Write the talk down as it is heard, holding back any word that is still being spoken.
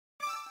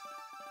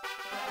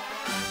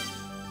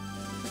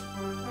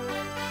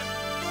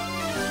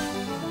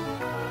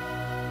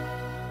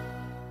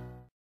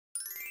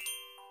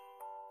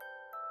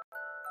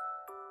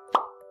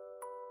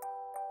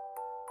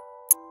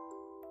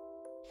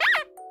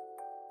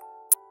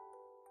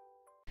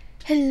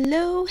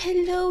Hello,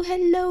 hello,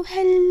 hello,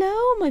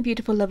 hello, my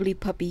beautiful, lovely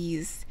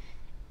puppies.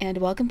 And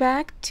welcome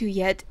back to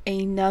yet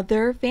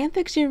another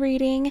fanfiction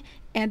reading.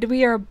 And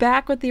we are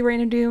back with the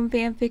Random Doom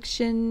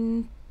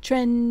fanfiction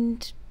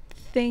trend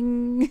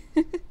thing.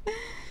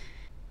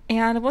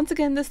 And once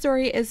again, this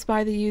story is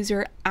by the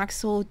user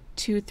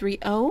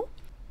Axel230.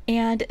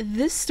 And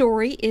this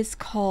story is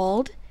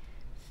called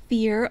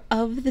Fear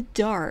of the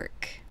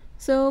Dark.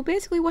 So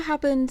basically what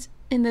happens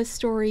in this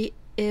story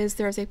is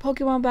there's a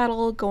Pokemon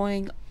battle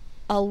going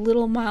a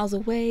little miles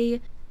away,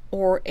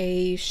 or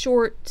a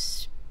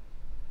short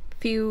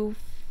few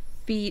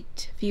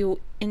feet, few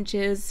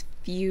inches,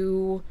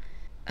 few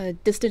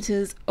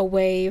distances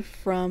away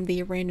from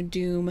the Random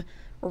Doom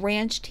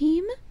ranch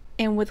team.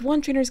 And with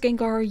one trainer's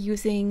Gengar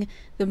using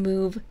the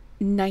move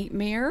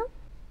Nightmare,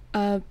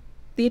 the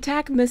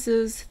attack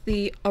misses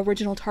the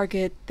original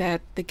target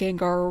that the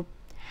Gengar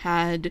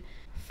had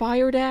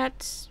fired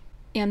at,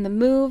 and the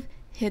move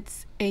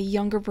hits a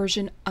younger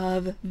version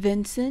of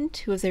Vincent,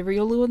 who is a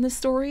Riolu in this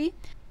story.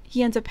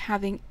 He ends up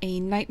having a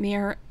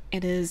nightmare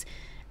and is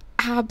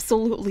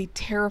absolutely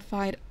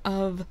terrified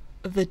of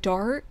the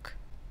dark.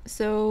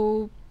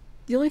 So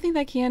the only thing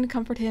that can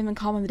comfort him and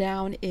calm him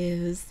down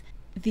is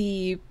at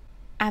the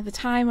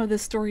time of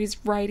this story's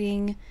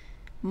writing,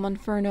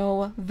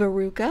 Monferno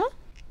Veruka.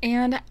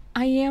 And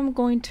I am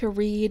going to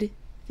read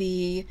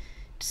the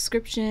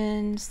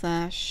description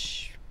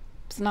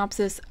 /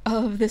 synopsis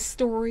of this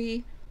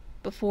story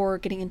before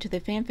getting into the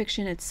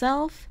fanfiction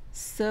itself.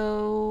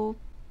 So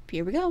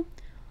here we go.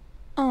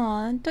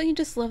 Don't you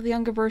just love the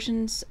younger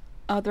versions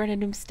of the Random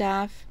Doom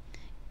staff?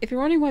 If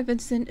you're wondering why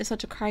Vincent is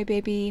such a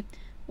crybaby,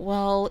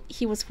 well,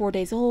 he was 4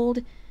 days old.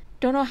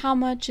 Don't know how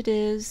much it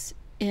is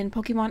in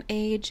Pokemon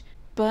age,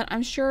 but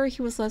I'm sure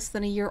he was less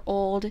than a year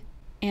old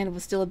and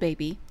was still a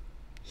baby.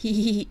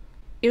 It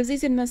was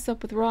easy to mess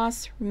up with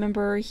Ross.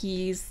 Remember,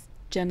 he's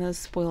Jenna's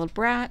spoiled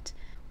brat.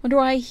 Wonder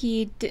why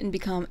he didn't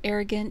become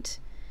arrogant.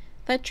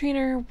 That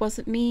trainer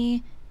wasn't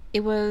me. It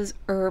was,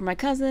 my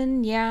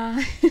cousin,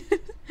 yeah.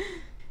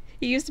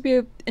 He used to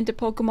be into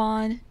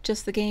Pokemon,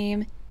 just the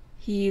game.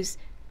 He's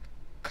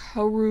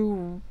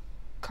Karuma?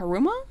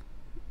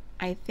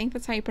 I think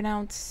that's how you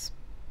pronounce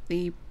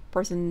the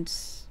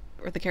person's,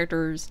 or the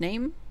character's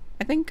name,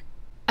 I think.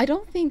 I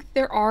don't think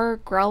there are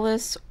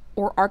Growlithe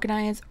or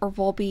Arcanines or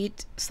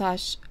Volbeat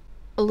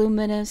 /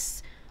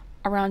 Illuminous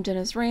around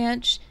Jenna's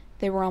ranch.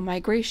 They were on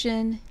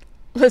migration.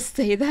 Let's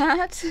say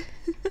that.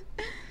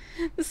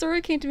 The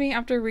story came to me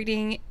after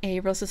reading a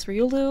Rosas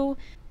Riolu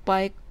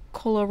by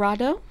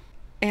Colorado,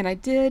 and I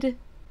did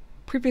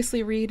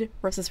previously read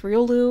Rosas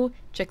Riolu.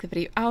 Check the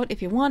video out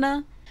if you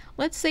wanna.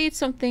 Let's say it's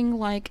something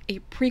like a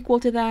prequel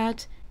to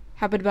that,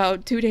 happened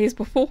about 2 days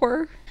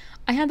before.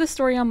 I had this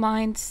story on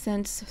mind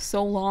since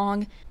so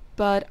long,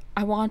 but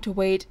I wanted to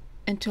wait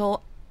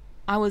until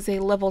I was a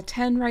level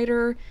 10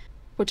 writer,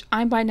 which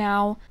I'm by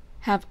now,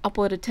 have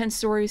uploaded 10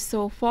 stories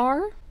so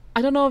far.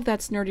 I don't know if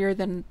that's nerdier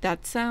than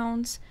that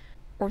sounds,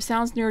 or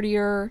sounds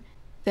nerdier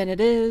than it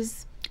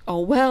is. Oh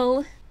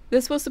well.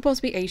 This was supposed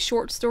to be a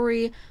short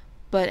story,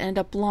 but ended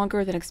up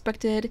longer than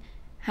expected.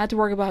 Had to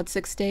work about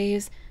 6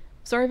 days.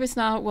 Sorry if it's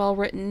not well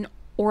written,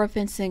 or if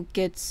Vincent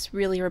gets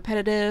really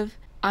repetitive.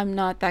 I'm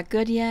not that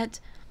good yet.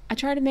 I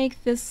try to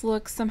make this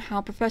look somehow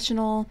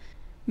professional,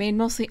 made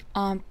mostly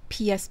on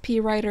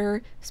PSP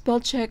Writer, spell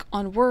check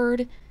on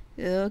Word.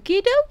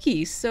 Okie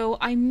dokie, so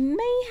I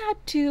may have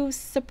to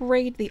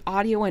separate the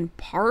audio in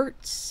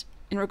parts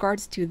in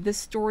regards to this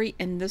story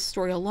and this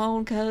story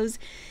alone, because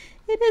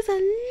it is a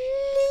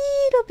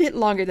little bit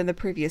longer than the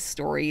previous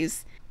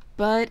stories.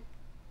 But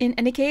in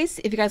any case,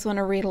 if you guys want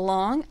to read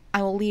along,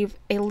 I will leave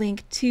a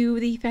link to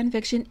the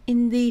fanfiction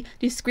in the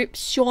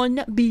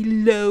description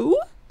below.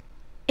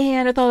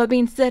 And with all that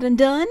being said and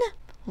done,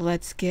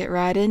 let's get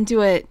right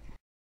into it.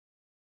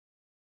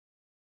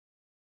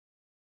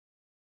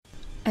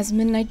 As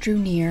midnight drew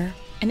near,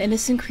 an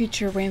innocent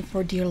creature ran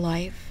for dear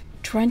life,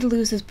 trying to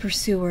lose his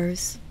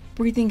pursuers.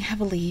 Breathing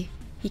heavily,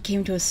 he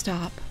came to a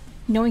stop.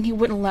 Knowing he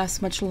wouldn't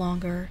last much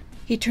longer,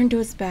 he turned to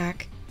his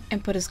back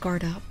and put his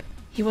guard up.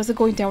 He wasn't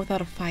going down without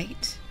a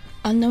fight.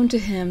 Unknown to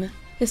him,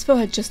 his foe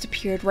had just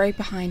appeared right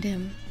behind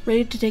him,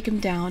 ready to take him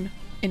down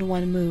in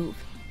one move.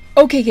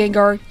 "Okay,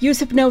 Gengar, use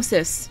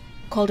hypnosis!"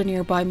 called a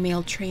nearby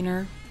male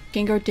trainer.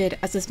 Gengar did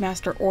as his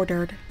master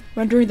ordered,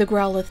 rendering the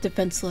Growlithe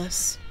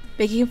defenseless,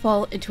 making him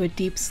fall into a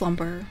deep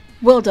slumber.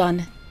 "Well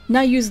done.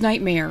 Now use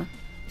Nightmare."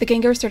 The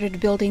Gengar started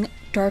building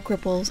dark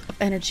ripples of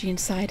energy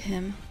inside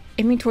him,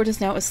 aiming toward his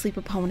now asleep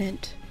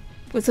opponent.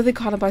 But something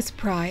caught him by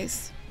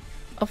surprise.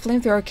 A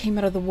flamethrower came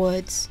out of the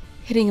woods,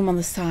 hitting him on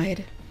the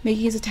side,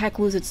 making his attack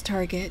lose its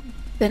target.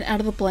 Then out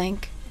of the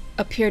blank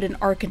appeared an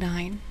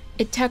Arcanine.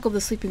 It tackled the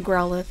sleeping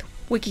Growlithe,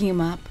 waking him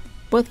up.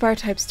 Both fire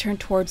types turned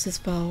towards his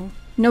foe.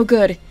 "No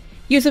good.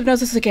 Use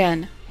hypnosis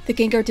again." The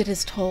Gengar did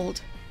as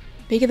told,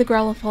 making the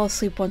Growlithe fall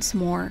asleep once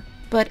more.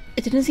 But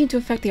it didn't seem to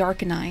affect the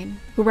Arcanine,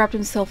 who wrapped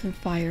himself in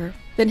fire,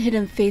 then hit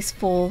him face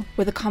full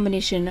with a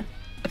combination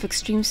of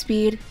extreme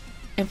speed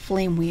and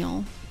flame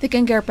wheel. The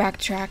Gengar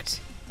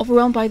backtracked,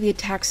 overwhelmed by the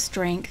attack's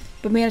strength,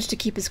 but managed to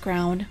keep his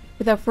ground.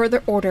 Without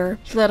further order,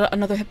 he let out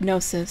another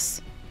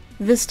hypnosis.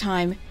 This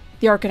time,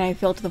 the Arcanine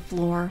fell to the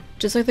floor,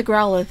 just like the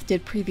Growlithe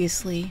did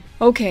previously.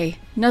 Okay,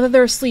 now that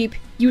they're asleep,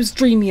 use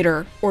Dream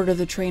Eater, ordered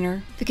the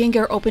trainer. The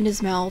Gengar opened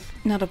his mouth,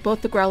 and out of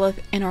both the Growlithe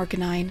and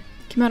Arcanine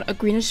came out a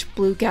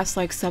greenish-blue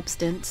gas-like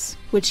substance,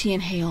 which he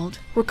inhaled,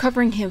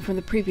 recovering him from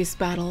the previous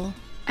battle.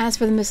 As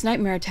for the Mist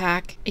Nightmare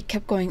attack, it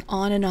kept going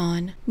on and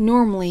on.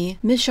 Normally,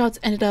 mist shots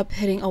ended up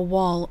hitting a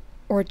wall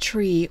or a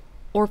tree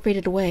or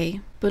faded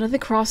away, but nothing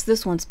crossed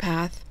this one's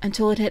path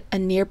until it hit a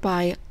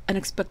nearby,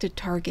 unexpected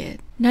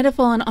target. Night had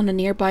fallen on a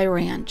nearby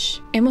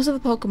ranch, and most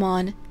of the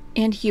Pokemon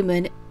and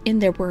human in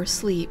there were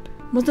asleep.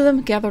 Most of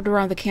them gathered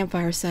around the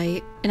campfire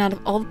site, and out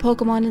of all the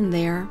Pokemon in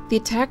there, the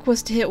attack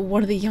was to hit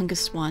one of the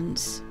youngest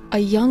ones. A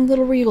young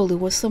little Riolu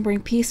was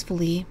slumbering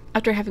peacefully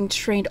after having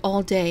trained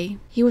all day.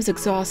 He was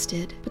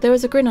exhausted, but there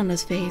was a grin on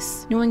his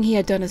face, knowing he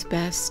had done his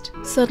best.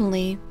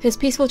 Suddenly, his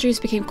peaceful dreams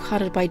became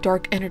clouded by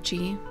dark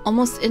energy.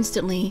 Almost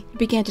instantly, he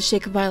began to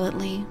shake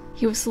violently.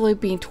 He was slowly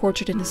being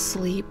tortured in his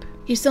sleep.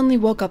 He suddenly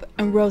woke up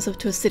and rose up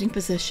to a sitting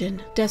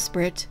position.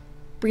 Desperate,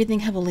 breathing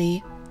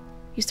heavily,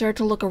 he started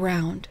to look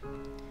around,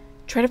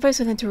 tried to find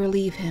something to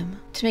relieve him,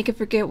 to make him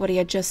forget what he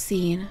had just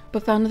seen,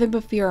 but found nothing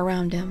but fear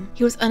around him.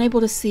 He was unable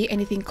to see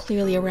anything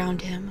clearly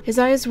around him. His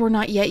eyes were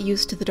not yet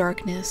used to the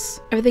darkness.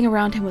 Everything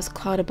around him was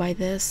clouded by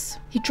this.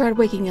 He tried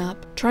waking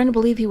up, trying to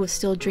believe he was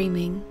still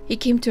dreaming. He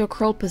came to a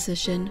curled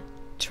position,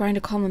 trying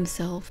to calm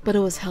himself, but it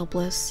was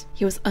helpless.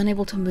 He was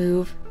unable to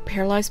move,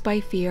 paralyzed by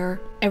fear.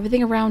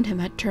 Everything around him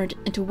had turned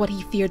into what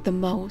he feared the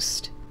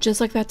most. Just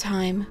like that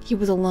time, he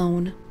was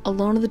alone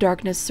in the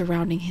darkness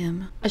surrounding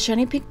him. A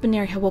shiny pink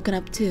Baneri had woken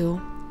up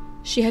too.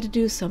 She had to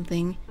do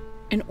something,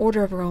 in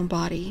order of her own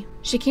body.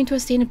 She came to a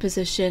standing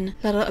position,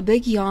 let out a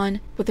big yawn,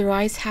 with her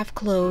eyes half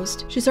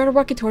closed. She started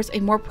walking towards a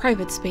more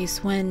private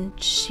space when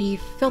she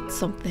felt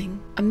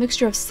something. A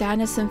mixture of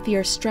sadness and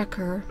fear struck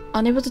her.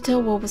 Unable to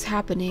tell what was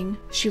happening,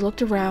 she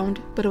looked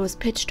around, but it was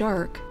pitch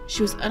dark.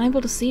 She was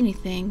unable to see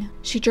anything.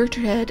 She jerked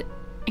her head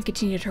and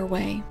continued her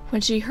way, when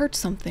she heard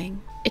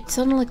something. It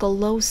sounded like a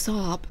low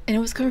sob, and it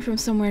was coming from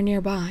somewhere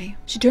nearby.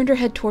 She turned her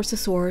head towards the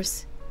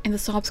source, and the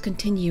sobs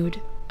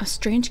continued. A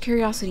strange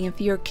curiosity and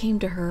fear came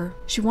to her.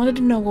 She wanted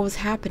to know what was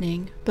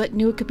happening, but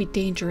knew it could be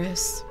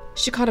dangerous.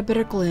 She caught a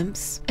better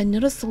glimpse, and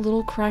noticed the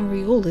little crying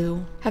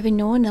Riolu. Having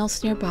no one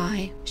else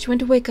nearby, she went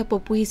to wake up a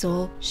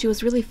weasel she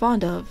was really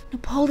fond of.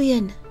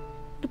 "Napoleon!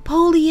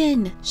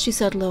 Napoleon!" she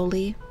said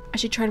lowly, as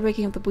she tried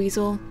waking up the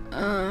weasel.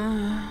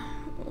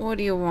 What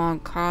do you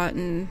want,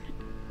 Cotton?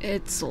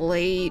 It's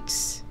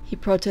late," he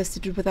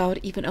protested without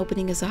even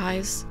opening his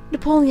eyes.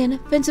 "Napoleon,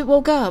 Vincent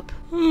woke up."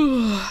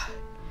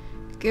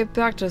 "Get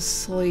back to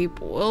sleep,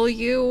 will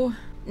you?"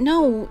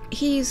 "No,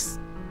 he's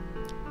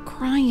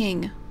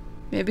crying."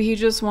 "Maybe he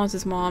just wants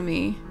his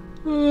mommy."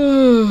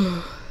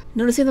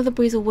 Noticing that the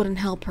weasel wouldn't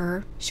help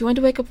her, she went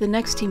to wake up the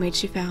next teammate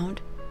she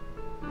found.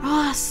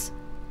 "Ross!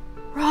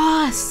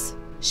 Ross!"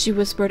 she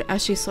whispered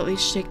as she slightly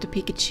shook a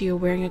Pikachu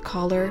wearing a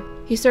collar.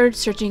 He started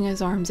stretching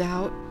his arms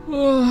out.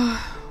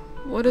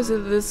 "What is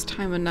it this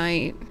time of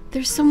night?"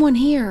 "There's someone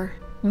here."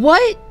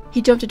 "What?"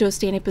 He jumped into a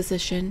standing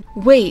position.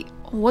 "Wait,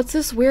 what's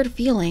this weird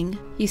feeling?"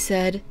 he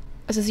said,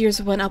 as his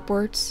ears went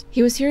upwards.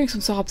 He was hearing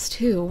some sobs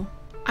too.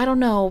 "I don't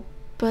know,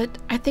 but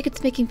I think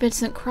it's making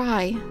Vincent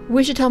cry.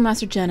 We should tell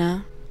Master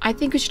Jenna. I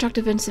think we should talk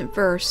to Vincent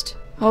first."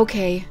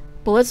 "Okay,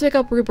 but let's wake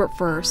up Rupert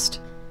first."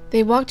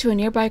 They walked to a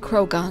nearby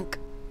Krogunk.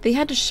 They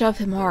had to shove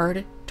him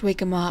hard to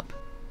wake him up.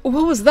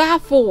 "What was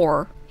that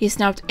for?" he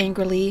snapped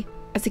angrily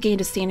as he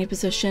gained a standing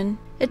position.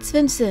 "It's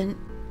Vincent.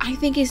 I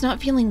think he's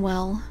not feeling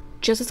well."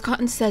 Just as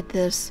Cotton said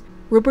this,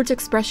 Rupert's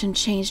expression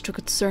changed to a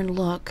concerned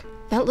look.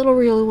 That little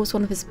Riolu was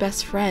one of his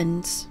best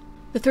friends.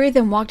 The three of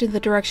them walked in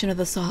the direction of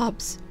the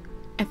sobs,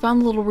 and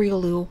found the little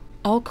Riolu,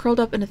 all curled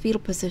up in a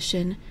fetal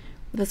position,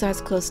 with his eyes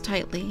closed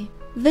tightly.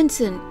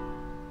 "Vincent,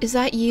 is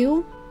that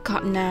you?"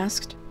 Cotton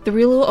asked. The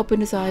Riolu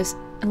opened his eyes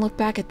and looked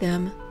back at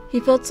them. He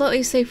felt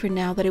slightly safer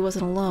now that he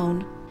wasn't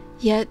alone.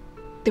 Yet,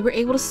 they were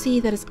able to see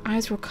that his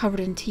eyes were covered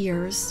in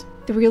tears.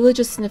 The Riolu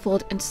just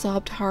sniffled and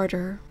sobbed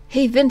harder.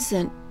 "Hey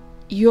Vincent,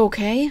 you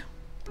okay?"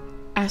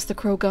 asked the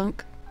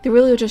Krogunk. The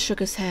Riolu just shook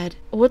his head.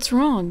 "What's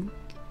wrong?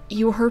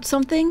 You hurt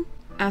something?"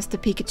 asked the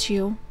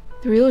Pikachu.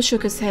 The Riolu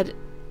shook his head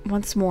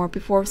once more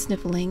before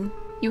sniffling.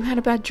 "You had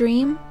a bad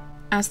dream?"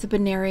 asked the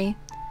Baneri.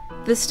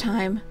 This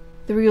time,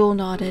 the Riolu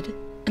nodded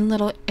and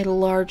let out a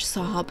large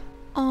sob.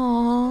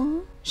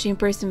 "Aww." She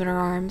embraced him in her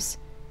arms.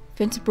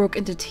 Vincent broke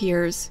into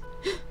tears.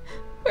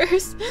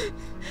 "Where's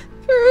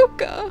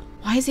Veruka?"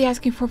 "Why is he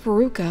asking for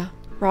Veruka?"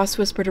 Ross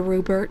whispered to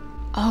Rupert.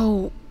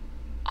 "Oh,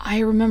 I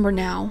remember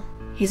now.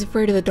 He's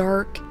afraid of the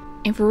dark,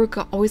 and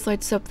Veruka always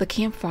lights up the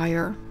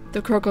campfire."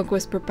 The Krogunk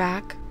whispered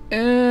back.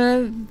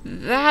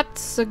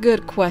 That's a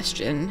good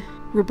question,"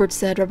 Rupert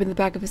said, rubbing the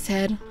back of his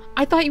head.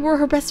 "I thought you were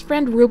her best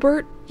friend,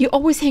 Rupert. You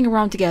always hang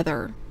around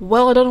together."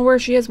 "Well, I don't know where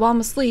she is while I'm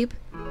asleep."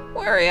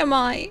 "Where am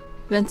I?"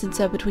 Vincent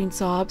said between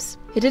sobs.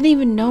 He didn't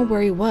even know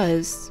where he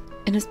was.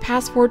 In his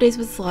past 4 days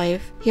of his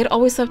life, he had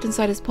always slept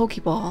inside his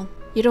Pokeball.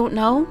 You don't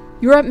know?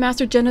 You're at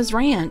Master Jenna's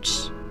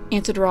ranch,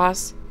 answered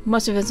Ross,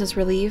 much to Vincent's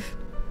relief.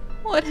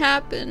 What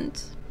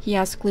happened? He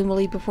asked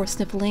gloomily before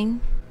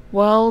sniffling.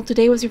 Well,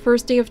 today was your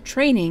first day of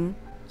training.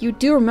 You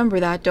do remember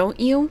that, don't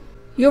you?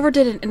 You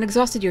overdid it and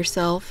exhausted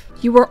yourself.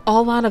 You were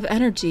all out of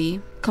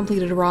energy,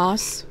 completed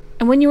Ross.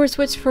 And when you were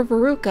switched for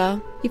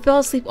Veruka, you fell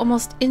asleep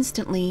almost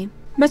instantly.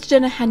 Master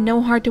Jenna had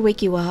no heart to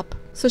wake you up,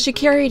 so she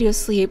carried you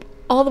asleep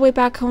all the way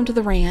back home to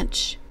the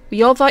ranch.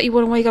 We all thought you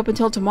wouldn't wake up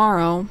until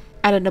tomorrow,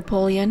 added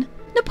Napoleon.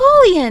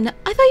 Napoleon!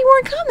 I thought you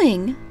weren't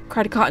coming!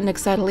 Cried Cotton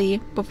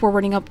excitedly, before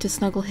running up to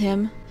snuggle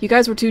him. You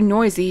guys were too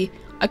noisy.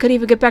 I couldn't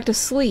even get back to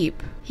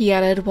sleep, he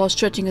added while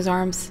stretching his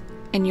arms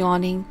and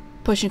yawning,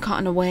 pushing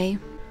Cotton away.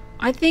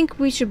 I think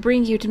we should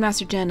bring you to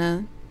Master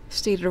Jenna,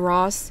 stated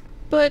Ross.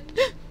 But...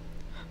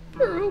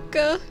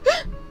 Veruka,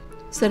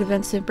 said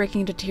Vincent,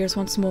 breaking into tears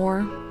once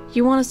more.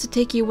 You want us to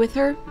take you with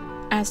her?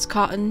 Asked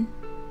Cotton.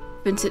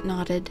 Vincent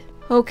nodded.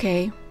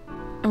 Okay.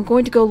 I'm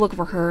going to go look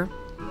for her,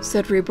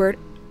 said Rupert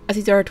as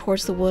he darted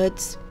towards the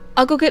woods.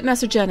 I'll go get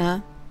Master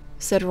Jenna,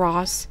 said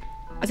Ross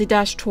as he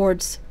dashed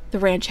towards the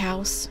ranch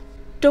house.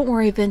 Don't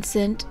worry,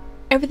 Vincent.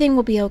 Everything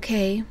will be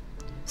okay,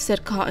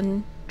 said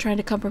Cotton, trying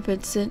to comfort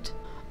Vincent.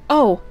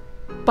 Oh,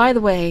 by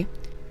the way,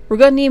 we're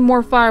gonna need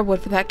more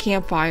firewood for that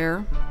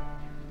campfire,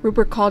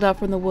 Rupert called out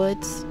from the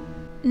woods.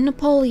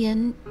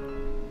 Napoleon,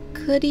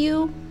 could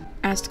you?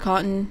 Asked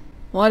Cotton.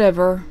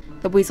 Whatever,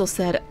 the weasel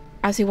said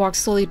as he walked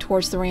slowly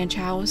towards the ranch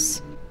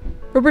house.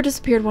 Rupert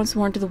disappeared once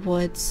more into the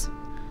woods,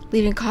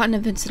 leaving Cotton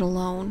and Vincent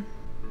alone.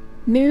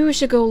 Maybe we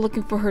should go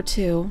looking for her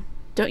too,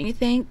 don't you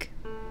think?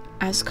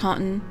 Asked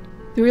Cotton.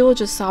 The Riolu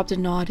just sobbed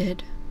and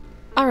nodded.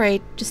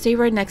 Alright, just stay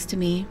right next to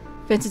me.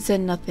 Vincent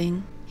said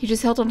nothing. He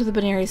just held onto the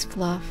Baneri's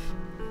fluff.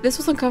 This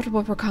was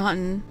uncomfortable for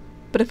Cotton,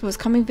 but if it was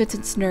calming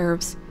Vincent's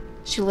nerves,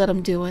 she let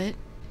him do it.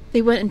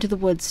 They went into the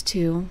woods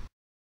too.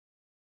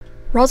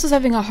 Ross was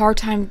having a hard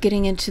time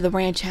getting into the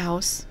ranch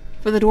house,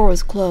 for the door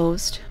was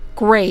closed.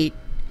 Great!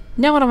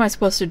 Now what am I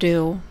supposed to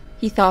do?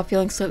 He thought,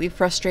 feeling slightly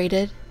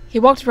frustrated. He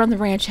walked around the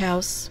ranch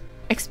house,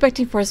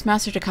 expecting for his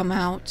master to come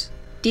out.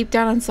 Deep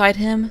down inside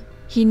him,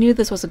 he knew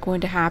this wasn't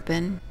going to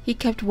happen. He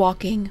kept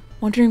walking,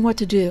 wondering what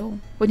to do,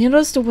 when he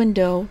noticed a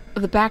window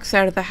of the back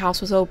side of the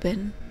house was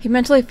open. He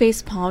mentally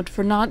facepalmed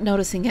for not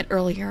noticing it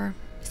earlier.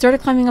 He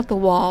started climbing up the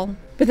wall,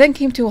 but then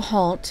came to a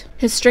halt.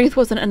 His strength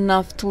wasn't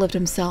enough to lift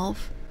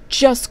himself.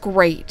 Just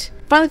great.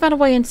 Finally found a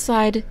way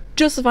inside,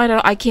 just to find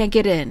out I can't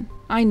get in.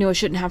 I knew I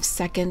shouldn't have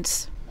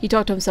seconds. He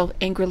talked to himself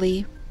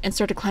angrily and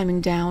started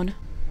climbing down.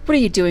 What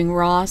are you doing,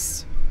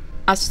 Ross?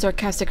 Asked a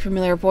sarcastic,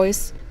 familiar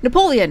voice.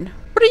 Napoleon!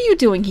 What are you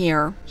doing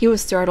here? He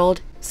was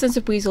startled, since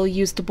the weasel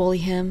used to bully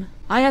him.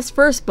 I asked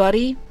first,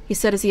 buddy, he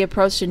said as he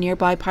approached a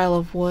nearby pile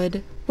of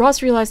wood.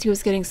 Ross realized he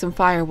was getting some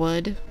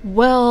firewood.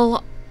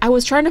 Well, I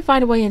was trying to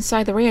find a way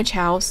inside the ranch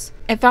house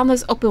and found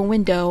this open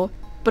window,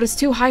 but it's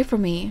too high for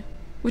me.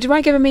 Would you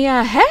mind giving me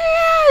a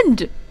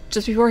hand?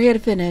 Just before he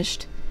had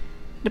finished,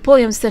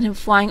 Napoleon sent him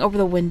flying over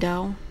the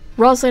window.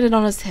 Ross landed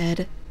on his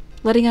head,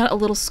 letting out a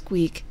little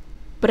squeak,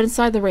 but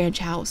inside the ranch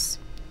house.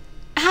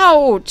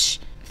 Ouch!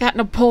 That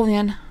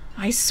Napoleon.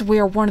 I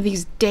swear one of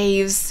these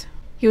days.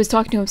 He was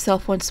talking to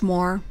himself once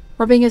more,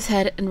 rubbing his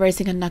head and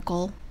raising a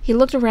knuckle. He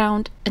looked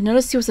around and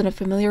noticed he was in a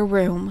familiar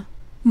room.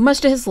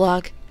 Much to his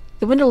luck,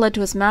 the window led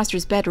to his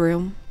master's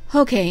bedroom.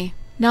 Okay,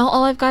 now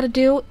all I've got to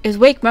do is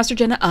wake Master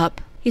Jenna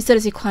up, he said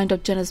as he climbed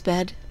up Jenna's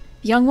bed.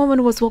 The young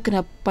woman was woken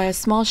up by a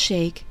small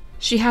shake.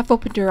 She half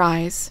opened her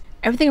eyes.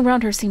 Everything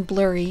around her seemed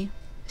blurry.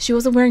 She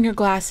wasn't wearing her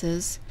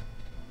glasses,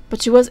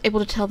 but she was able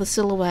to tell the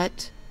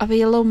silhouette of a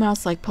yellow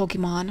mouse-like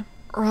Pokémon.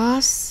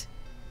 Ross?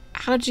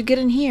 How did you get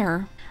in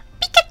here?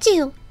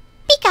 Pikachu!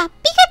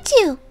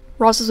 Pikachu!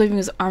 Ross was waving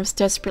his arms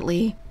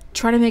desperately,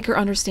 trying to make her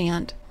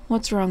understand.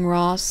 What's wrong,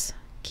 Ross?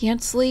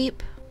 Can't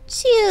sleep?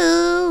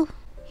 Chew!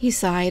 He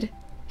sighed.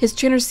 His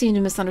trainer seemed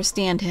to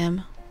misunderstand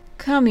him.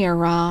 Come here,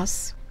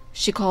 Ross,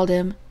 she called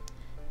him.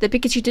 The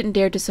Pikachu didn't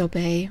dare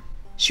disobey.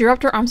 She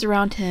wrapped her arms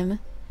around him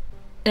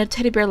in a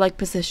teddy bear-like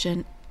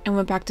position and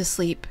went back to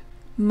sleep.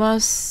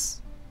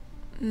 Must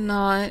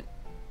not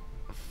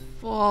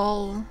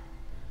fall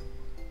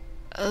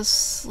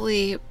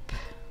asleep,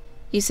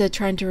 he said,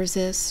 trying to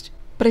resist.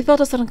 But he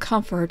felt a sudden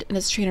comfort in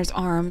his trainer's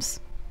arms.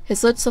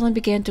 His lids suddenly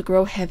began to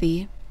grow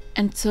heavy,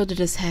 and so did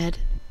his head.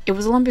 It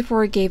was long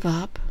before he gave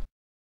up.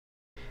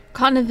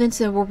 Cotton and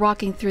Vincent were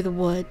walking through the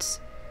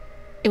woods.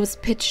 It was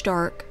pitch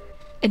dark,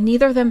 and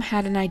neither of them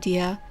had an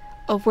idea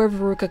of where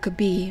Veruka could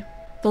be.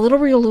 The little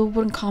Riolu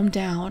wouldn't calm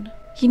down.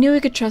 He knew he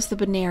could trust the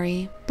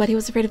Baneri, but he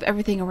was afraid of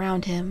everything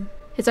around him.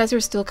 His eyes were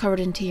still covered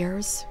in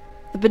tears.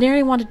 The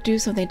Baneri wanted to do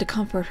something to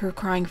comfort her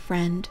crying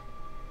friend.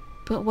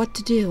 But what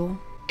to do?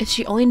 If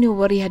she only knew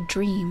what he had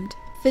dreamed.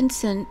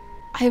 Vincent,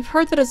 I have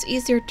heard that it's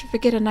easier to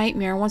forget a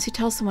nightmare once you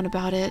tell someone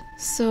about it.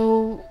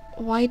 So,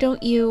 why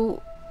don't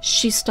you...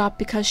 She stopped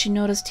because she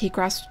noticed he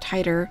grasped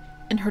tighter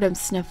and heard him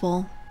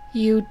sniffle.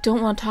 You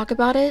don't want to talk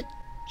about it?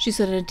 She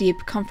said in a deep,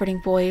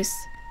 comforting voice.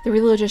 The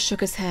Riolu just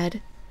shook his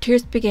head.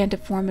 Tears began to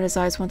form in his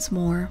eyes once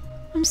more.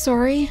 I'm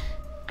sorry.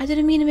 I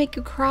didn't mean to make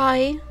you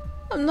cry.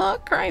 I'm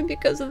not crying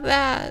because of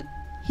that,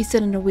 he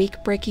said in a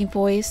weak, breaking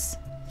voice.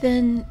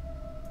 Then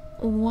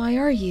why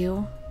are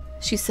you?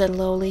 She said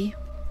lowly.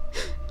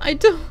 I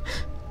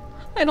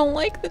don't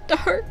like the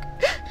dark.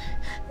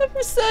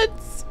 Ever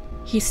since.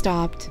 He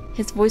stopped.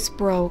 His voice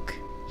broke.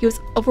 He was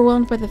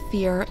overwhelmed by the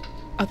fear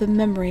of the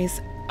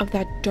memories of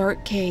that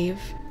dark cave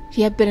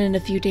he had been in a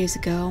few days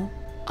ago.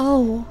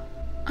 Oh,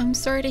 I'm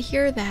sorry to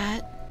hear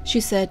that, she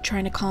said,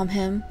 trying to calm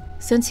him,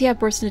 since he had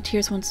burst into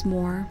tears once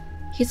more.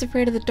 He's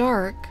afraid of the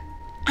dark.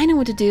 I know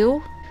what to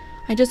do.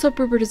 I just hope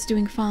Rupert is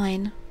doing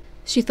fine,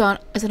 she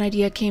thought as an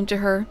idea came to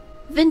her.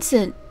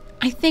 Vincent,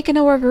 I think I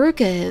know where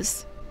Veruka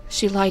is.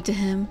 She lied to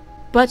him,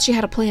 but she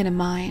had a plan in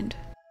mind.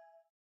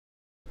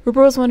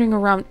 Rupert was wandering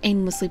around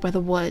aimlessly by the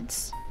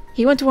woods.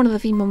 He went to one of the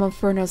female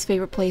Monferno's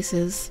favorite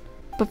places,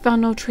 but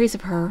found no trace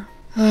of her.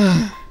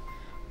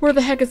 Where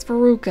the heck is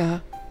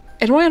Veruka?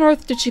 And why on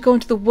earth did she go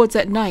into the woods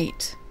at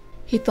night?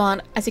 He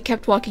thought as he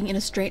kept walking in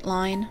a straight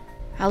line.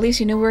 At least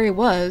he knew where he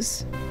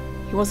was.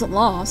 He wasn't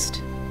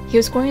lost. He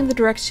was going in the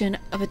direction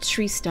of a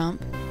tree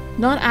stump,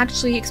 not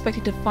actually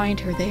expecting to find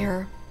her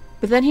there.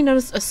 But then he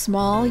noticed a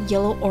small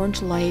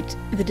yellow-orange light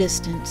in the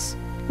distance.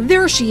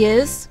 There she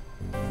is!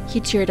 He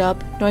cheered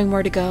up, knowing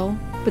where to go,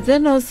 but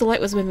then noticed the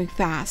light was moving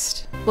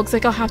fast. Looks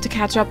like I'll have to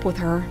catch up with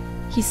her,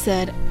 he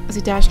said as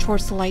he dashed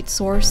towards the light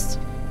source.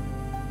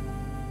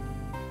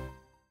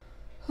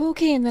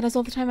 Okay, and that is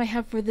all the time I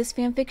have for this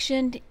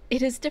fanfiction.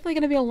 It is definitely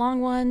going to be a long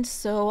one,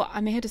 so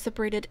I may have to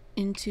separate it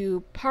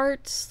into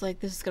parts. Like,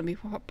 this is going to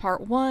be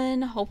part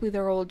 1. Hopefully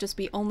there will just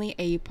be only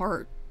a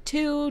part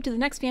 2 to the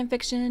next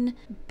fanfiction,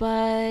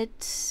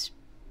 but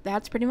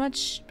that's pretty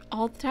much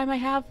all the time I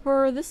have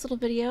for this little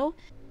video.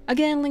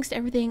 Again, links to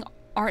everything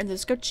are in the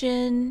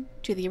description,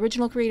 to the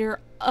original creator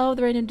of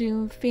the Random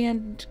Doom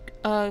fan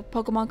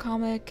Pokemon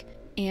comic,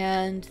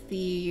 and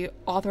the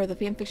author of the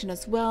fanfiction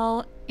as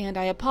well. And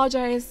I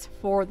apologize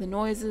for the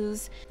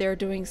noises. They're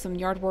doing some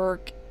yard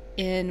work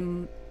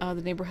in the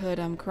neighborhood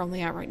I'm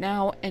currently at right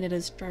now, and it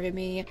is driving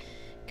me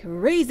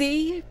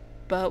crazy,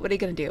 but what are you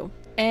gonna do?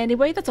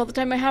 Anyway, that's all the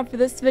time I have for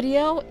this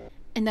video,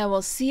 and I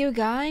will see you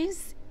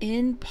guys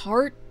in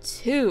part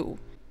 2.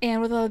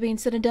 And with all that being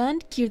said and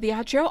done, cue the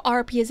outro.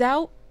 RP is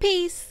out.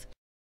 Peace!